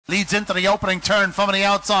leads into the opening turn from the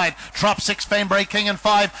outside. Drop 6, FANE, BRAE, King and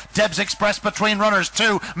 5. DEBS EXPRESS between runners.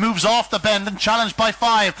 2 moves off the bend and challenged by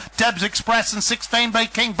 5. DEBS EXPRESS and 6, FANE, BRAE,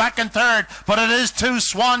 King back in third, but it is 2,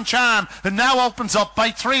 SWAN CHARM, who now opens up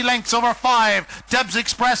by 3 lengths over 5. DEBS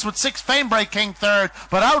EXPRESS with 6, FANE, BRAE, King third,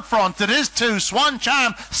 but out front it is 2, SWAN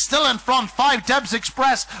CHARM still in front. 5, DEBS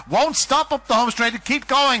EXPRESS won't stop up the home straight and keep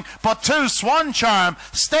going, but 2, SWAN CHARM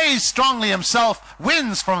stays strongly himself,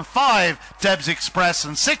 wins from 5, DEBS EXPRESS,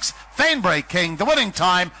 and 6, FANE, BRAE, King. The winning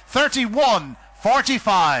time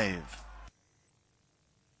 31:45.